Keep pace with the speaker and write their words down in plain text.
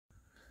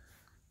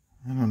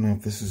I don't know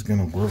if this is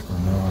gonna work or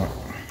not.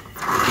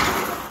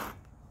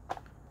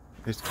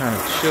 It's kind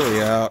of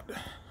chilly out,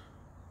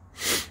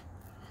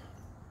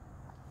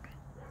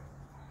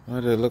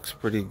 but it looks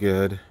pretty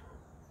good.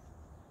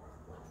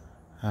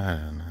 I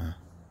don't know.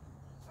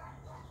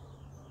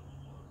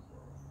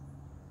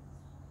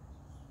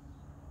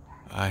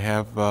 I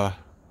have the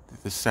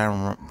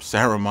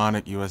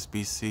Saramonic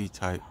USB-C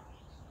type.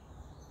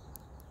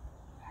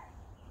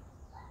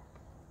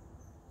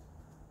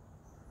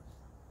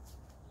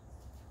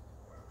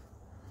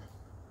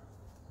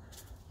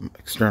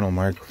 External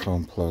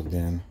microphone plugged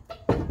in.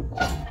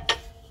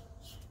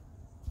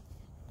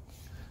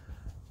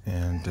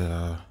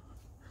 And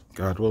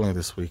God willing,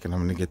 this weekend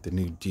I'm going to get the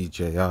new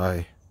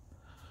DJI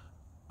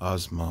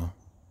Osmo.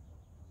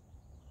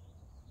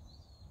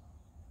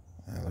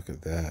 Look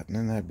at that.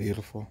 Isn't that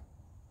beautiful?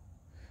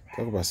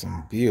 Talk about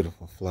some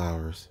beautiful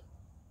flowers.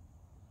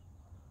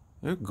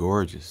 They're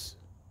gorgeous.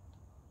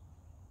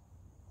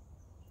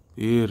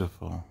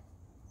 Beautiful.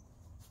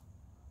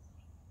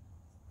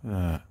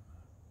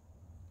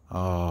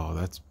 Oh,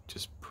 that's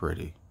just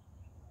pretty.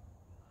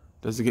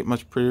 Doesn't get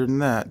much prettier than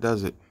that,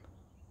 does it?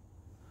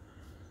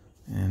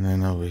 And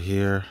then over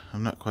here,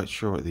 I'm not quite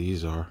sure what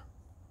these are,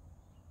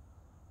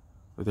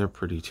 but they're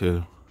pretty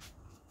too.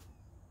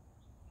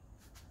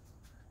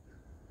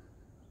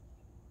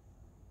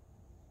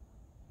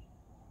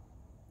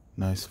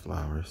 Nice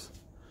flowers.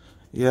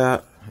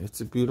 Yeah, it's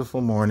a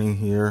beautiful morning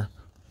here.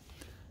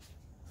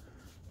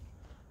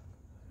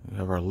 We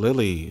have our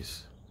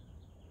lilies.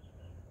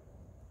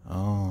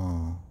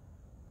 Oh,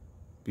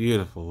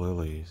 beautiful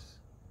lilies.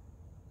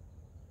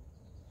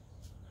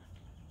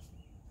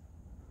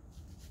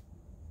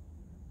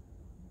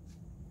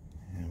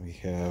 And we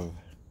have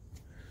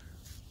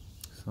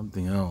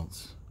something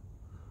else.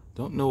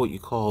 Don't know what you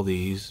call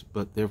these,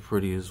 but they're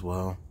pretty as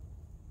well.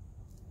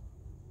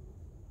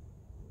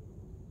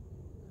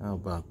 How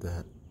about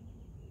that?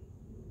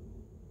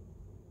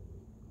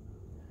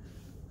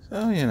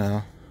 So, you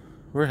know,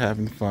 we're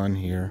having fun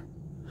here.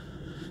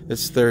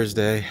 It's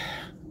Thursday.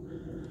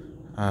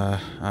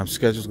 I'm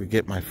scheduled to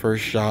get my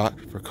first shot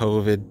for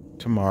COVID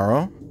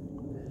tomorrow.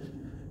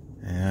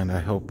 And I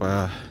hope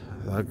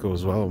that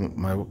goes well.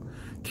 My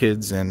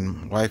kids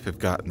and wife have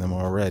gotten them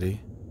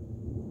already.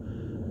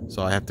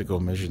 So I have to go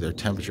measure their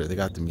temperature. They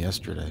got them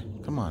yesterday.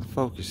 Come on,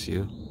 focus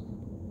you.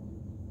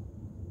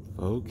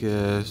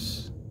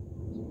 Focus.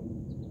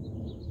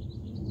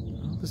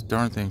 Oh, this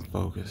darn thing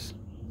focus.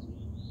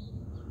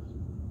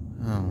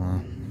 Oh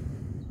well.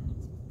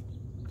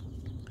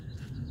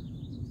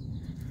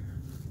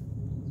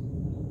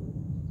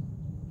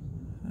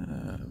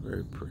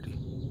 Very pretty.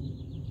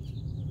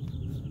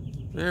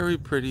 Very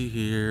pretty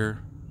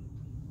here.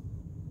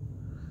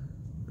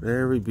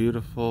 Very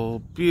beautiful,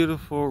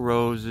 beautiful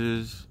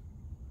roses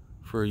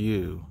for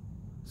you.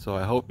 So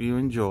I hope you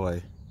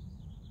enjoy.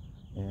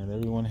 And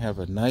everyone have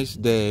a nice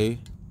day.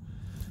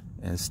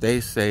 And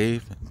stay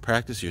safe. And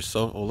practice your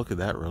oh, look at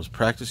that rose.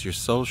 Practice your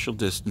social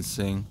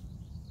distancing.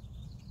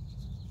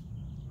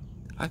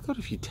 I thought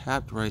if you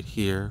tapped right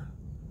here,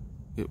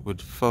 it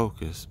would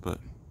focus, but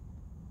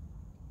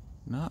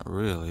not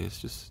really. It's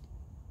just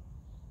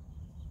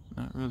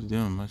not really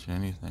doing much of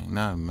anything.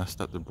 Now I messed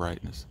up the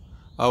brightness.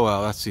 Oh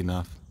well, that's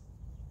enough.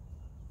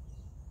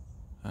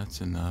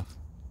 That's enough.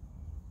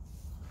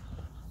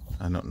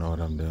 I don't know what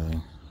I'm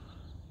doing.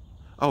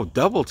 Oh,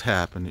 double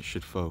tap and it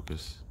should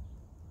focus.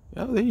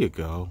 Oh, there you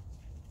go.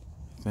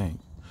 I think.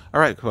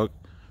 All right, folks,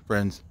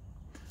 friends.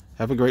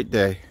 Have a great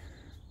day.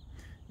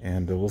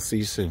 And we'll see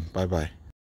you soon. Bye-bye.